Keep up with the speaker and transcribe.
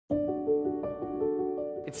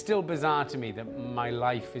It's still bizarre to me that my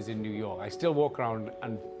life is in New York. I still walk around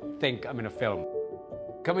and think I'm in a film.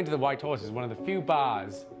 Coming to the White Horse is one of the few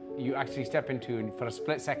bars you actually step into and for a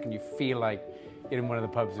split second you feel like you're in one of the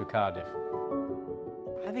pubs of Cardiff.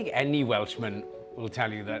 I think any Welshman will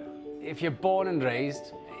tell you that if you're born and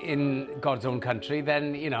raised in God's own country,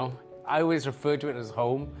 then, you know, I always refer to it as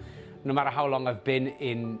home. No matter how long I've been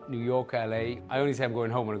in New York, LA, I only say I'm going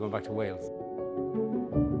home when I'm going back to Wales.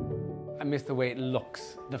 I miss the way it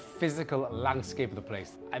looks, the physical landscape of the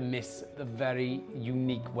place. I miss the very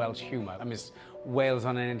unique Welsh humour. I miss Wales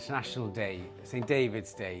on an international day, St.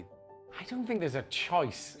 David's Day. I don't think there's a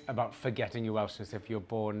choice about forgetting your Welshness if you're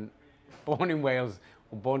born in Wales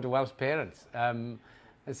or born to Welsh parents.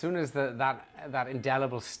 As soon as that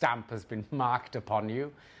indelible stamp has been marked upon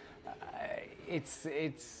you, it's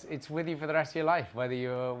with you for the rest of your life, whether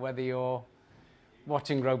you're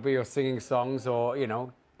watching rugby or singing songs or, you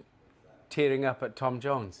know, tearing up at Tom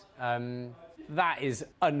Jones. That is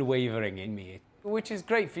unwavering in me, which is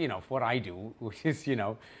great for, you know, for what I do, which is, you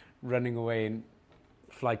know, running away in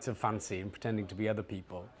flights of fancy and pretending to be other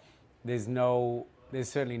people. There's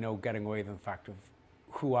certainly no getting away from the fact of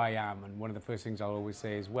who I am, and one of the first things I'll always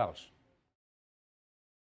say is Welsh.